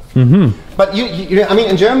 But you, I mean,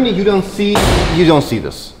 in Germany you don't see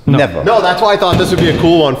this. No. Never. no, that's why I thought this would be a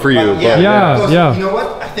cool one for you. Yeah, Yeah, because yeah. You know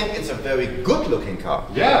what? I think it's a very good-looking car.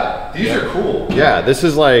 Yeah, these are cool. Yeah, this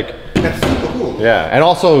is like, That's super cool. yeah, and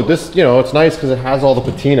also this, you know, it's nice because it has all the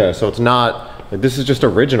patina, so it's not. Like, this is just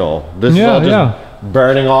original. This is all just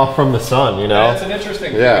burning off from the sun, you know. That's an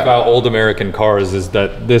interesting thing about old American cars is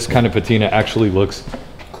that this kind of patina actually looks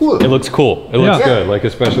Cool. It looks cool. It looks good, like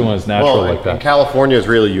especially when it's natural like And that. California is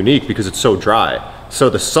really unique because it's so dry. So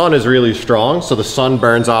the sun is really strong, so the sun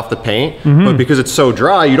burns off the paint. But because it's so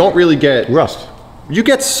dry, you don't really get Rust. You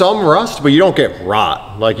get some rust, but you don't get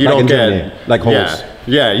rot. Like you don't get like holes.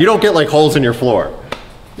 Yeah, you don't get like holes in your floor.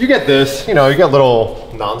 You get this, you know, you get little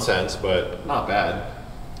nonsense, but not bad.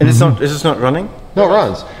 And it's not. Is this not running? No, it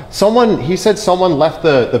runs. He said someone left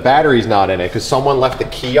the batteries not in it because someone left the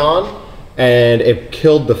key on and it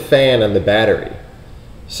killed the fan and the battery.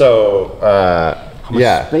 So,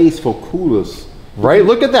 yeah. Space for coolers. Right?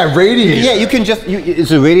 Look at that radiator. Yeah, you can just.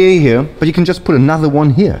 It's a radiator here, but you can just put another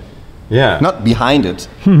one here. Yeah. Not behind it.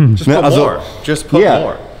 Just put more. Just put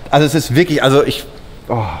more. Also es ist wirklich, also ich.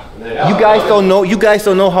 Oh. You guys don't know. You guys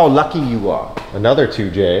don't know how lucky you are. Another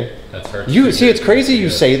 2J. That's her. You see, it's crazy you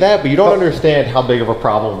say that, but you don't understand how big of a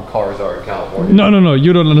problem cars are in California. No,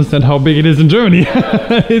 you don't understand how big it is in Germany.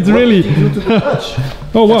 It's really.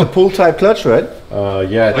 Oh wow. It's a pull-type clutch, right?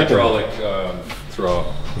 Yeah, I think. Hydraulic throw.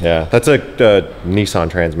 Yeah, that's a Nissan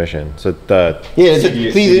transmission. So the Yeah,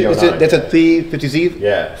 that's a 350Z.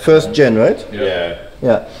 Yeah. First gen, right? Yeah.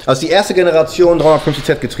 Ja. Also die erste Generation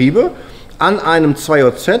 350Z Getriebe an einem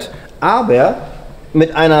 2JZ, aber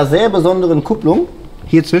mit einer sehr besonderen Kupplung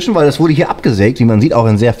hier zwischen, weil das wurde hier abgesägt, wie man sieht, auch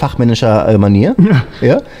in sehr fachmännischer Manier.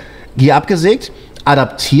 Ja. Hier abgesägt,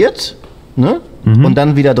 adaptiert, ne? Und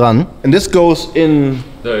dann wieder dran. And this goes in.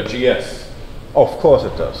 The GS. Of course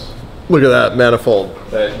it does. Look at that manifold.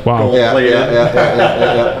 Wow. Ja.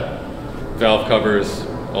 Valve covers,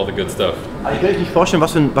 all the good stuff. Ich kann mir nicht vorstellen,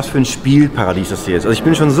 was für ein Spielparadies das hier ist. Also ich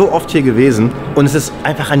bin schon so oft hier gewesen und es ist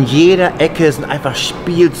einfach an jeder Ecke sind einfach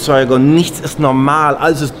Spielzeuge und nichts ist normal,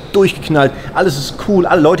 alles ist durchgeknallt, alles ist cool,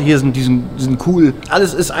 alle Leute hier sind cool,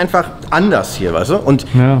 alles ist einfach anders hier, weißt du? Und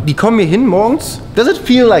die kommen hier hin morgens. Does it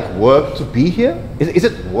feel like work to be here? Is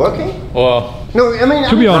it working? Well, No, I mean,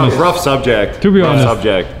 To be honest. Rough subject. To be honest.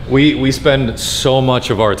 Subject. we spend so much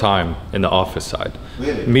of our time in the office side.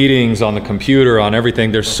 Really? Meetings, on the computer, on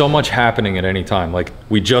everything. There's so much happening at any time. Like,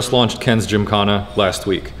 we just launched Ken's Gymkhana last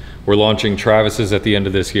week. We're launching Travis's at the end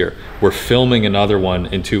of this year. We're filming another one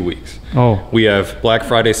in 2 weeks. Oh. We have Black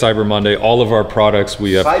Friday, Cyber Monday, all of our products.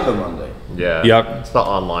 We have Cyber Monday. Yeah. Yep. It's the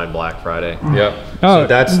online Black Friday. Yep. Oh,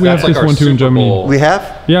 we have like this our one too in Super Germany. Bowl. We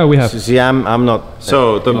have? Yeah, we have. See, I'm not.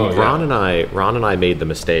 So yeah. Ron and I made the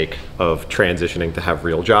mistake of transitioning to have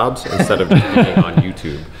real jobs instead of just being on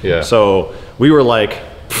YouTube. Yeah. So we were like,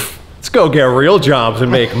 let's go get real jobs and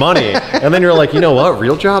make money. And then you're like, you know what?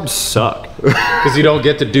 Real jobs suck. Because you don't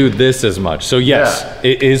get to do this as much. So yes,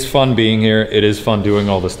 it is fun being here. It is fun doing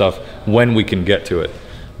all the stuff when we can get to it.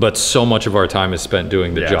 But so much of our time is spent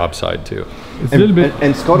doing the job side too. It's a little bit.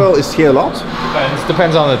 And Scotto is here a lot?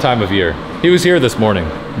 Depends on the time of year. He was here this morning,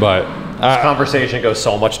 but This conversation goes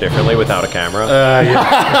so much differently without a camera.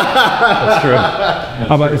 that's true.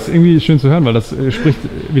 Aber es ist irgendwie schön zu hören, weil das spricht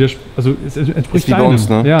also es entspricht wie bei uns,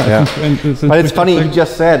 ne? Ja, Ja. es But it's entspricht funny, you exakt-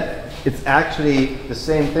 just said, it's actually the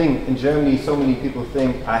same thing. In Germany, so many people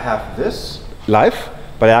think I have this life,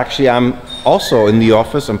 but actually I'm also in the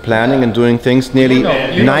office and planning and doing things nearly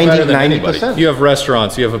You know better than anybody. 90%. You have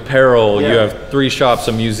restaurants, you have apparel, you Yeah. have 3 shops,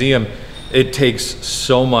 a museum. It takes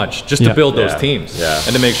so much just to build those teams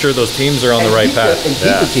and to make sure those teams are on the right path. And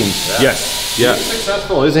keep the teams. Yes, yeah. Being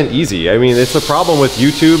successful isn't easy. I mean, it's the problem with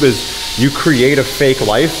YouTube is you create a fake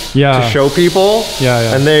life to show people,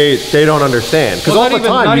 and they don't understand because all the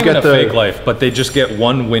time not you even get a the fake life, but they just get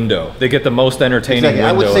one window. They get the most entertaining Exactly.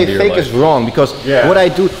 I window would say into your fake life. is wrong because what I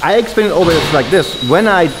do, I explain it always like this. When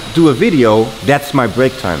I do a video, that's my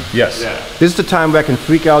break time. Yes. This is the time where I can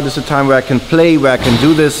freak out, this is the time where I can play, where I can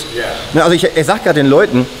do this. Na, also ich sag gerade den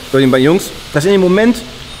Leuten, bei den Jungs, dass in dem Moment,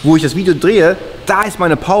 wo ich das Video drehe, da ist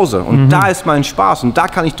meine Pause und da ist mein Spaß und da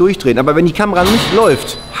kann ich durchdrehen. Aber wenn die Kamera nicht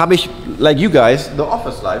läuft, habe ich, like you guys, the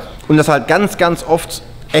office life. Und das halt ganz, ganz oft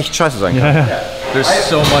echt scheiße sein kann. There's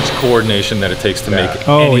so much coordination that it takes to make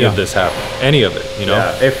any of this happen. Any of it, you know?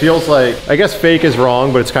 Yeah, it feels like, I guess fake is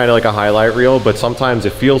wrong, but it's kind of like a highlight reel, but sometimes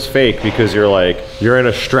it feels fake because you're in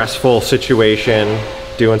a stressful situation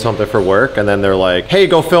doing something for work, and then they're like, hey,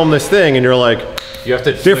 go film this thing, and you're like, You have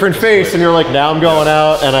to different face, and you're like, now I'm going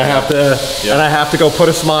out, and I have to go put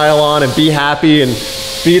a smile on and be happy and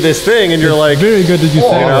be this thing, and you're like, very good that you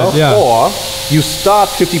say that. Yeah. Or you start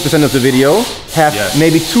 50% of the video, have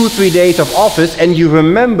maybe 2-3 days of office, and you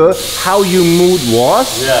remember how your mood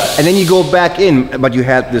was, and then you go back in, but you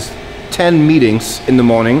had this 10 meetings in the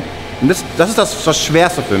morning. Und das ist das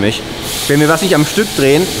Schwerste für mich, wenn wir was nicht am Stück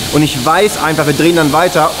drehen und ich weiß einfach, wir drehen dann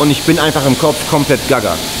weiter und ich bin einfach im Kopf komplett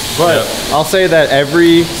gaga. But I'll say that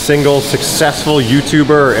every single successful YouTuber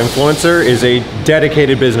or influencer is a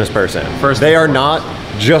dedicated business person. They are not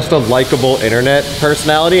just a likable internet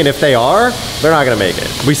personality, and if they are, they're not gonna make it.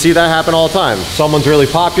 We see that happen all the time. Someone's really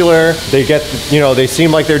popular, they get, you know, they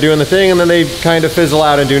seem like they're doing the thing, and then they kind of fizzle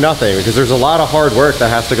out and do nothing, because there's a lot of hard work that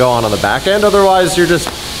has to go on the back end. Otherwise, you're just,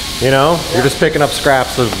 you know, you're just picking up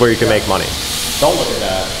scraps of where you can make money. Don't look at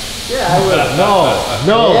that. Yeah, I will.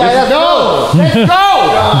 No. Let's go!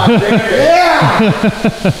 Yeah!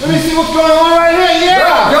 Let me see what's going on right here.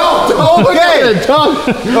 Yeah! Go!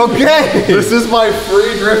 Okay! This is my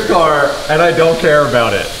free drift car, and I don't care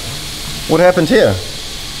about it. What happened here?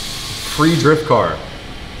 Free drift car.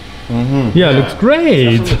 Yeah, looks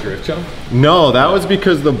great. Drift jump? No, that was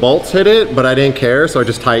because the bolts hit it, but I didn't care, so I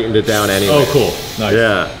just tightened it down anyway. Oh, cool. Nice.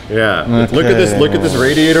 Yeah. Look at this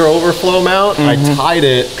radiator overflow mount. I tied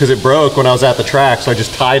it because it broke when I was at the track, so I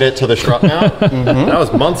just tied it to the strut mount. That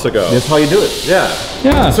was months ago. That's how you do it.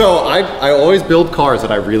 Yeah. So I always build cars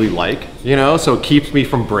that I really like, you know, so it keeps me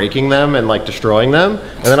from breaking them and like destroying them.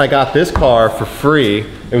 And then I got this car for free.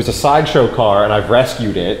 It was a sideshow car, and I've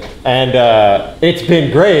rescued it, and it's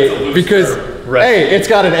been great because, hey, it's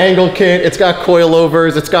got an angle kit, it's got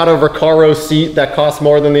coilovers, it's got a Recaro seat that costs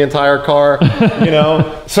more than the entire car, you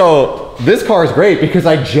know? So this car is great because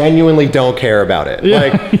I genuinely don't care about it.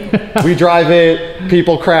 Like, we drive it,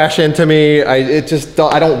 people crash into me, I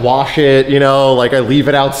don't wash it, you know? Like, I leave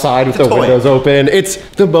it outside with the windows open. It's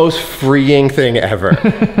the most freeing thing ever.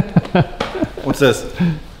 What's this?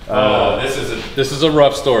 This is a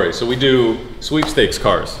rough story. So we do sweepstakes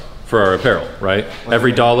cars for our apparel, right?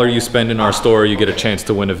 Every dollar you spend in our store, you get a chance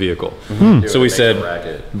to win a vehicle. So we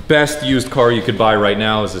said, best used car you could buy right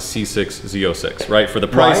now is a C6 Z06, right? For the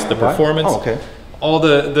price, the performance, all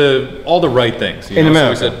the right things. You know?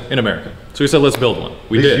 America. So we said, in America. So we said, let's build one.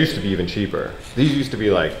 We did. These used to be even cheaper. These used to be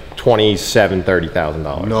like $27,000,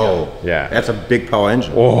 $30,000. No. Yeah. That's a big power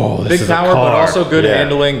engine. Oh, big power, but also good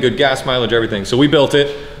handling, good gas mileage, everything. So we built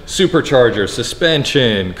it. Supercharger,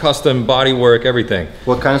 suspension, custom bodywork, everything.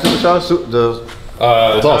 What kind of supercharger?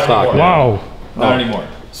 It's all stock. Wow. Not anymore.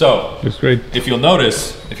 So looks great. If you'll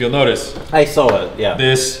notice, I saw it. Yeah.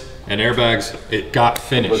 this and airbags, it got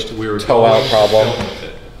finished. We were toe out problem.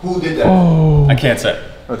 Who did that? Oh. I can't say.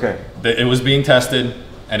 Okay. It was being tested,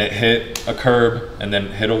 and it hit a curb and then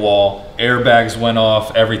hit a wall. Airbags went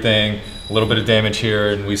off, everything. A little bit of damage here,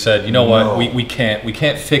 and we said, you know what? We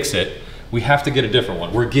can't fix it. We have to get a different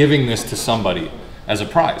one. We're giving this to somebody as a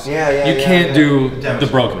prize. You can't do the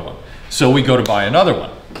broken one. So we go to buy another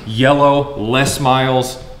one. Yellow, less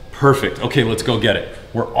miles, perfect. Okay, let's go get it.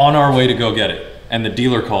 We're on our way to go get it. And the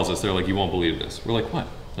dealer calls us. They're like, you won't believe this. We're like, what?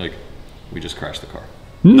 Like, we just crashed the car.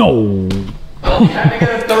 No. We had to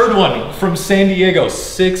get a third one from San Diego,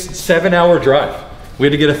 6-7 hour drive. We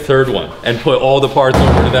had to get a third one and put all the parts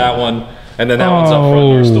over to that one. And then that one's up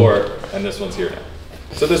front in our store. And this one's here now.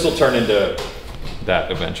 So this will turn into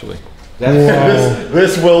that eventually.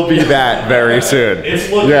 This will be that very soon.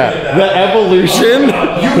 It's looking The evolution.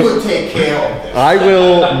 You will take care of this. I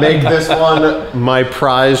will make this one my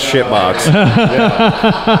prize shitbox.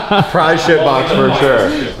 Prize shitbox for sure.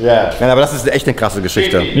 Yeah. Nein, aber das ist echt eine krasse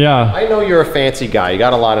Geschichte. Yeah. I know you're a fancy guy. You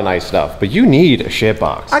got a lot of nice stuff, but you need a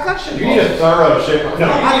shitbox. I got shitbox. You need a thorough shitbox.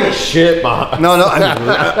 No, I need a shitbox. No,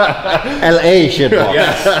 LA shitbox.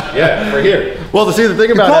 Yes, yeah, we're here. Well, to see the thing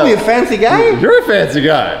You about call me a fancy guy? you're a fancy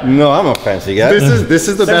guy. No, I'm a fancy guy. This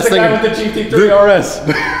is the best thing. Guy with the GT3 RS.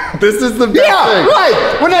 This is the best thing.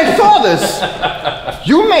 Right. When I saw this,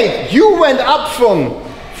 you went up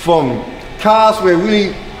from cars where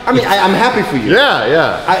really. I mean, I'm happy for you.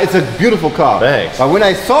 Yeah. It's a beautiful car. Thanks. But when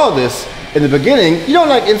I saw this in the beginning, you know,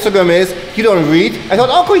 like Instagram is, you don't read. I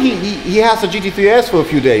thought, okay, he has a GT3S for a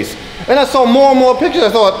few days, and I saw more and more pictures. I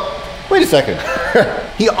thought, wait a second,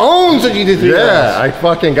 he owns a GT3S. Yeah, I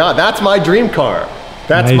fucking got. That's my dream car.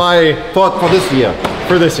 That's my for this year.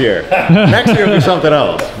 For this year. Next year will be something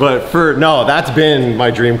else. But that's been my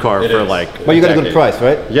dream car for like. But you got a good price,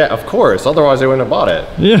 right? Yeah, of course. Otherwise, I wouldn't have bought it.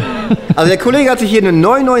 Yeah. Also der Kollege hat sich hier eine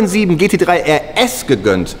 997 GT3 RS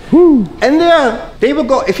gegönnt. And they will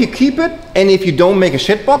go, if you keep it and if you don't make a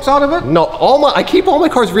shitbox out of it. No, I keep all my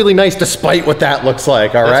cars really nice despite what that looks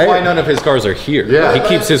like, all right? That's why none of his cars are here. Yeah. He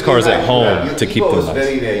keeps his cars at home to keep them nice.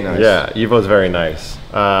 Very, very nice. Yeah, Evo's very nice.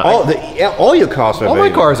 All your cars are all very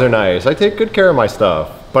my cars are nice. I take good care of my stuff.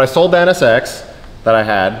 But I sold the NSX that I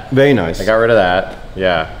had. Very nice. I got rid of that.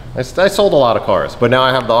 Yeah. I sold a lot of cars, but now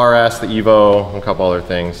I have the RS, the Evo, a couple other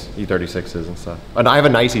things, E36s and stuff. And I have a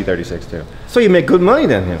nice E36 too. So you make good money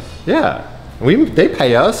then here. Yeah. They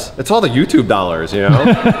pay us. It's all the YouTube dollars, you know?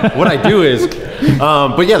 What I do is,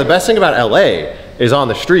 but yeah, the best thing about LA is on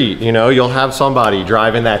the street, you know, you'll have somebody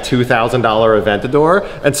driving that $2,000 Aventador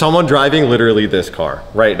and someone driving literally this car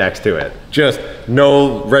right next to it. Just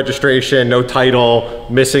no registration, no title,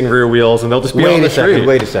 missing rear wheels, and they'll just be on the street.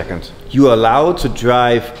 Wait a second. You're allowed to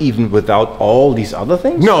drive even without all these other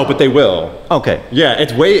things? No, but they will. Okay. Yeah,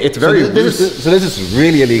 it's very loose. So this is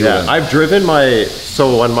really illegal. Yeah, then. I've driven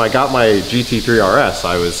so when I got my GT3 RS,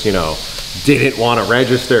 I was, you know, didn't want to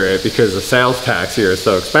register it because the sales tax here is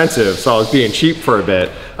so expensive, so I was being cheap for a bit.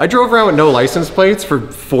 I drove around with no license plates for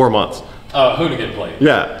 4 months. Hoonigan plate.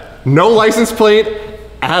 Yeah, no license plate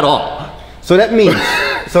at all. So that means,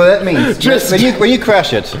 Just when you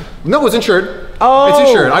crash it. No, it's insured. Oh, it's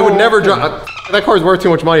insured. I would never drive. That car is worth too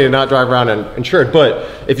much money to not drive around and insured. But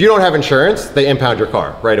if you don't have insurance, they impound your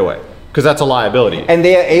car right away because that's a liability. And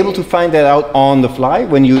they are able to find that out on the fly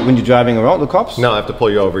when you're driving around, the cops? No, I have to pull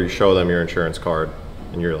you over. You show them your insurance card,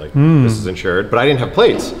 and you're like, "This is insured." But I didn't have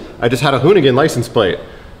plates. I just had a Hoonigan license plate.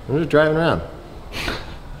 I'm just driving around.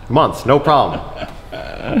 Months, no problem.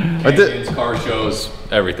 His car shows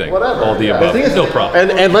everything. Whatever. All the above. No problem.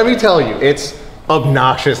 And let me tell you, it's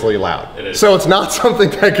obnoxiously loud. It is. So it's not something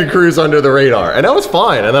that could cruise under the radar. And that was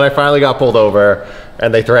fine. And then I finally got pulled over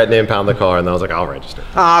and they threatened to impound the car and I was like, I'll register.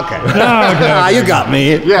 Okay. You got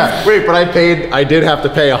me. Yeah, wait, but I did have to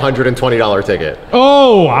pay a $120 ticket.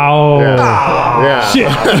 Oh, wow. Yeah.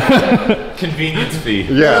 Shit. Convenience fee.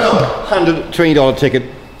 Yeah. $120 ticket.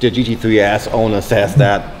 The GT3 RS owner says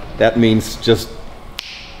that. That means just...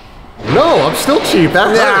 No, I'm still cheap.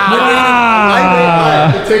 That's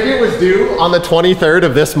the ticket was due on the 23rd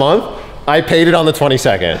of this month. I paid it on the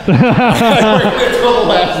 22nd. I waited until the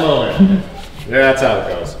last moment. Yeah, that's how it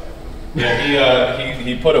goes. Yeah,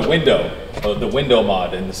 he put a window, the window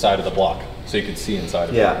mod in the side of the block, so you could see inside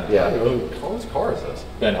of it. Yeah. Whose car is this?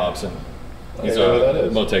 Ben Hobson. He's know who that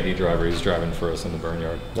is. a Motegi driver. He's driving for us in the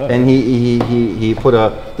Burnyard. And he put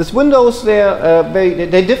this windows there,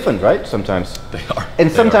 they're different, right? Sometimes. They are.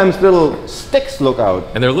 And sometimes little sticks look out.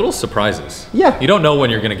 And they're little surprises. Yeah. You don't know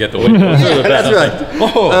when you're going to get the windows. That's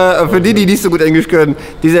right. Für die nicht so gut Englisch können,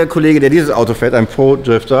 dieser Kollege, der dieses Auto fährt, ein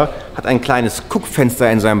Pro-Drifter, hat ein kleines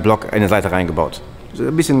Guckfenster in seinem Block eine Seite reingebaut. So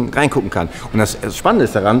ein bisschen reingucken kann. Und das Spannende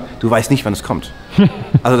ist daran, du weißt nicht, wann es kommt.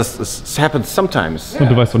 Also das happens sometimes. Und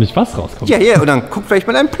du weißt doch nicht, was rauskommt. Ja, und dann guckt vielleicht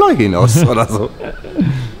mal ein Ploy hinaus oder so.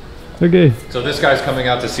 Okay. So this guy's coming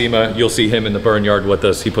out to SEMA. You'll see him in the Burnyard with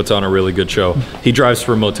us. He puts on a really good show. He drives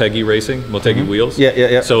for Motegi Racing, Motegi Wheels.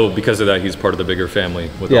 Yeah. So because of that, he's part of the bigger family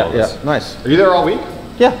with all of us. Yeah, nice. Are you there all week?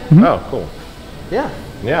 Yeah. Oh, cool. Yeah.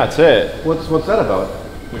 Yeah, that's it. What's that about?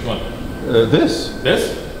 Which one? This.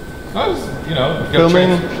 This? Oh, you know,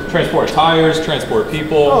 Filming. Transport tires, transport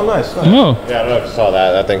people. Oh, nice. Oh. Yeah, I don't know if you saw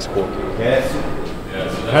that. That thing's cool. Yes. Yeah,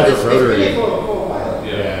 so It has a rotary.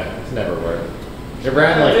 yeah. It's never worked. It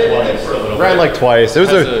ran like twice.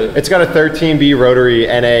 It's got a 13B rotary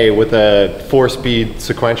NA with a 4-speed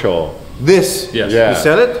sequential. This. Yes. Yeah. You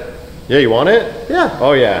sell it? Yeah, you want it? Yeah.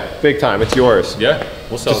 Oh yeah, big time. It's yours. Yeah,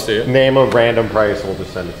 we'll sell it to you. Name a random price, we'll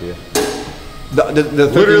just send it to you. The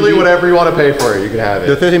Literally 13B whatever you want to pay for it, you can have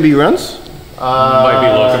The it. 13B runs? Might be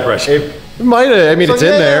low compression. It might have. I mean, So it's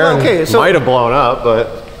yeah, in there. yeah, okay, And so- might have blown up,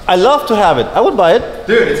 but I love to have it. I would buy it.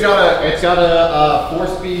 dude, it's got a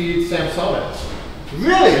 4-speed Samsung.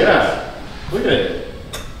 Really? Yeah. Look at it.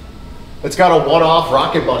 It's got a one-off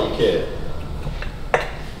Rocket Bunny kit.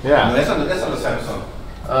 Yeah. That's not a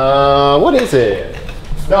Samsung. What is it?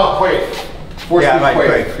 No, Quake. 4-speed Yeah, right,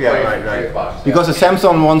 Quake. Quake. Yeah, Quake right. box. Because the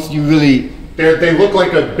Samsung ones, you really... They look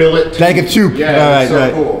like a billet tube. Like a tube. Yeah, Right, it's so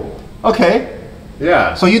right. cool. Okay.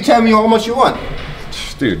 Yeah. So you tell me how much you want.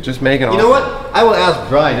 Dude, just make it. You know what? I will ask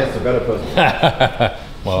Brian. That's the better person.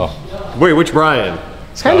 Well, Wait, which Brian?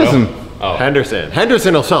 Henderson. oh.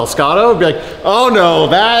 Henderson will sell. Scotto would be like, oh no,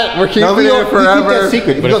 we're keeping No, we it keep that forever.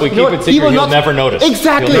 secret. But if we keep it secret, he'll never notice.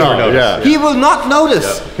 Exactly. He'll never notice. Yeah. He will not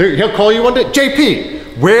notice. He'll call you one day. JP,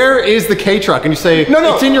 where is the K truck? And you say,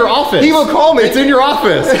 no, it's in your office. He will call me. It's in your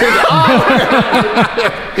office.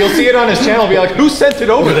 He'll see it on his channel and be like, who sent it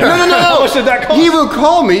over there? No. How much did that cost? He will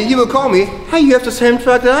call me. Hey, you have the same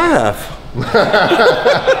truck that I have.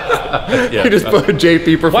 You just put a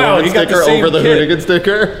JP Performance sticker over the Hoonigan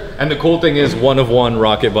sticker. And the cool thing is, one of one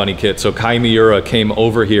Rocket Bunny kit. So Kai Miura came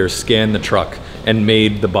over here, scanned the truck, and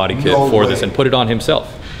made the body kit for this and put it on himself.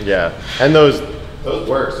 Yeah, and those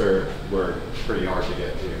works were pretty hard to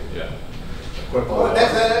get too. Yeah.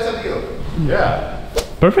 That's a deal. Yeah.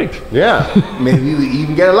 Perfect. Yeah. Maybe we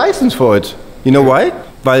even get a license for it. You know why?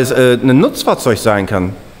 Weil es ein Nutzfahrzeug sein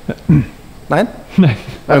kann. Nein? Nein.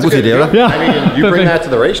 That's a good idea, right? Yeah. I mean, you bring that to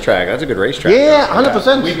the racetrack. That's a good racetrack. Yeah,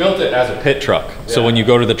 100%. We built it as a pit truck. So when you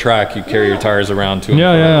go to the track, you carry your tires around to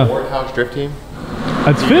Yeah. Couch drift team.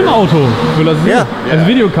 Als Filmauto will das Yeah. As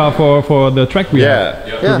video car for the track we have.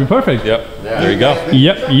 Yeah. Would be perfect. Yep. There you go.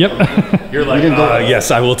 Yep. You're like,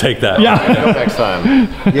 yes, I will take that. Yeah. Next time.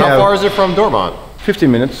 How far is it from Dortmund?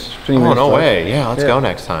 15 minutes. 20 Oh minutes. no way! Yeah, let's go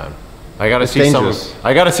next time. I gotta see dangerous.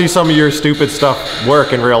 I gotta see some of your stupid stuff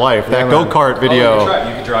work in real life. That go-kart video. You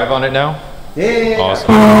can drive on it now? Yeah.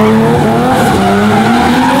 Awesome.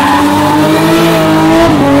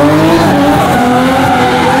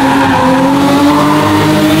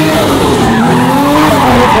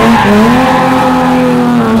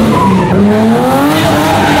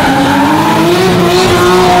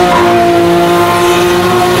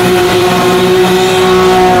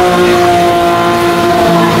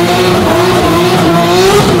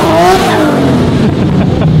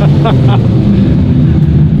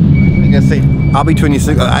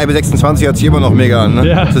 AB26 hört sich immer noch mega an. Ne?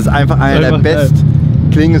 Ja. Das ist einfach einer der Einfach geil. best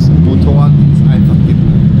klingendsten Motoren, die es einfach gibt.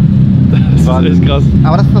 Das ist echt krass.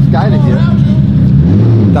 Aber das ist das Geile hier,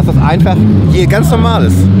 dass das einfach hier ganz normal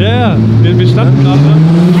ist. Ja, wir standen gerade. Ne?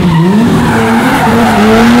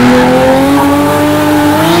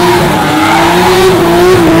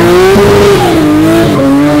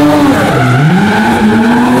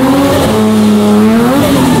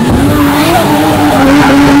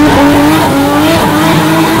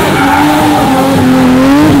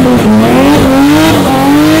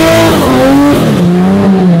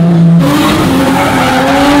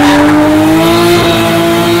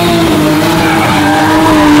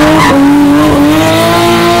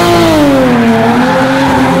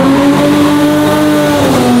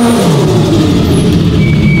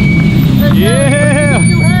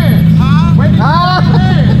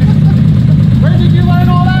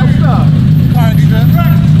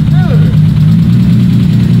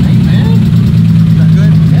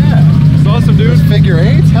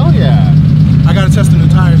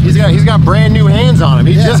 He's got brand new hands on him.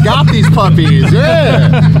 He just got these puppies.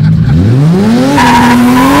 Yeah.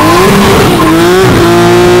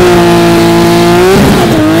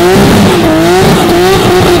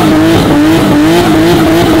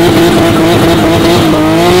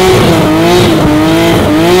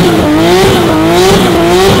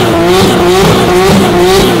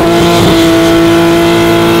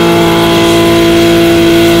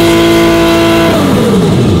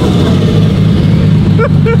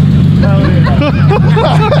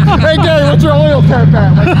 Hey Gary, what's your oil temp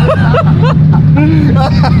at?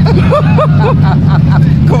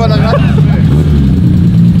 Guck mal da rein.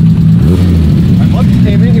 I love you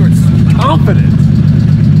came in here with confidence.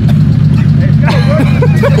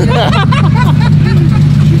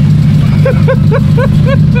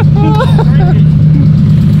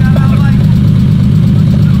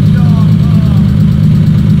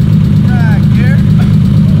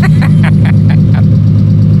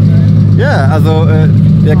 Ja, also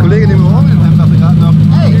der Kollege neben mir sagte gerade noch,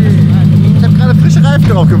 hey, ich habe gerade frische Reifen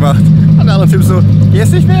drauf gemacht. Und der andere Typ so,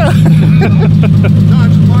 jetzt nicht mehr.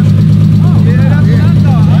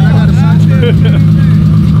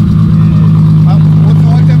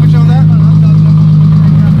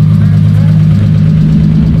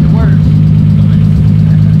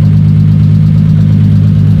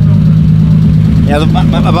 Ja, also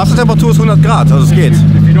Wassertemperatur ist 100 Grad, also es geht.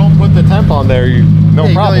 If you don't put the temp on there, no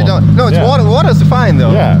problem. No, it's water. Water is fine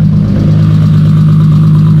though. Yeah.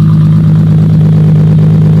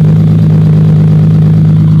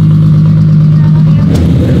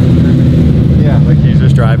 Yeah. Like he's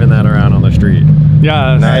just driving that around on the street.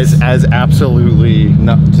 Yeah, As absolutely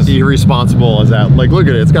irresponsible as that. Like, look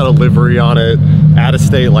at it. It's got a livery on it,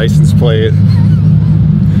 out-of-state license plate.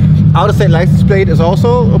 Out-of-state license plate is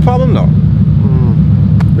also a problem? No.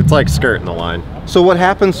 It's like skirting the line. So what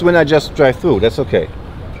happens when I just drive through? That's okay.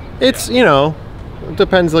 It's, you know, it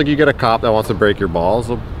depends. Like, you get a cop that wants to break your balls,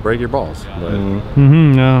 they'll break your balls. But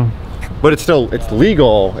yeah. but it's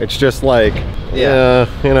legal. It's just like,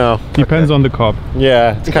 you know. Depends on the cop.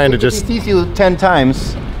 Yeah, it's kind of just. If he sees you 10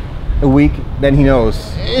 times a week, then he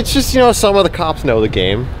knows. It's just, you know, some of the cops know the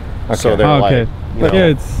game, so they're Okay. like, you know,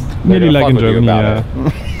 Yeah, it's nearly like in Germany.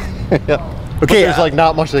 Yeah. Okay, there's like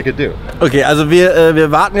not much they could do. Okay, also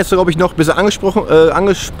wir warten jetzt, glaube ich, noch, bis er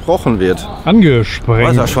angesprochen wird.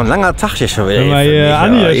 Angesprengt. Das ist schon ein langer Tag hier schon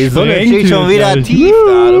wieder. Die Sonne steht schon wieder tief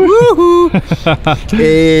da.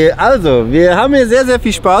 Also, wir haben hier sehr, sehr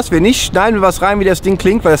viel Spaß. Wir nicht schneiden wir was rein, wie das Ding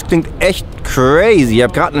klingt, weil das klingt echt crazy. Ich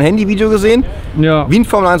habe gerade ein Handyvideo gesehen, wie ein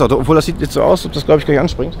Formel-1-Auto, obwohl das sieht jetzt so aus, ob das, glaube ich, gleich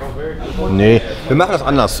anspringt. Nee, wir machen das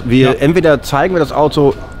anders. Entweder zeigen wir das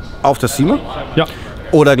Auto auf der SEMA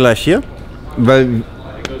oder gleich hier. Weil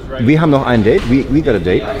wir haben noch ein Date. We got a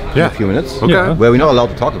date in a few minutes. Okay. Where we're not allowed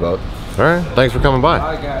to talk about. All right. Thanks for coming by.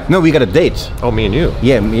 No, we got a date. Oh, me and you.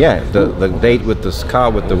 Yeah. The date with this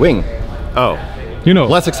car with the wing. Oh. You know.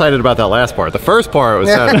 Less excited about that last part. The first part was.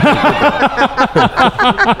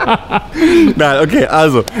 Nein, okay.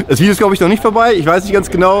 Also, das Video ist, glaube ich, noch nicht vorbei. Ich weiß nicht ganz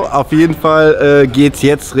genau. Auf jeden Fall geht's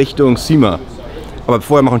jetzt Richtung SEMA. Aber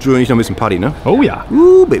vorher machen Julia und ich noch ein bisschen Party, ne? Oh ja.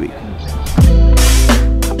 Baby.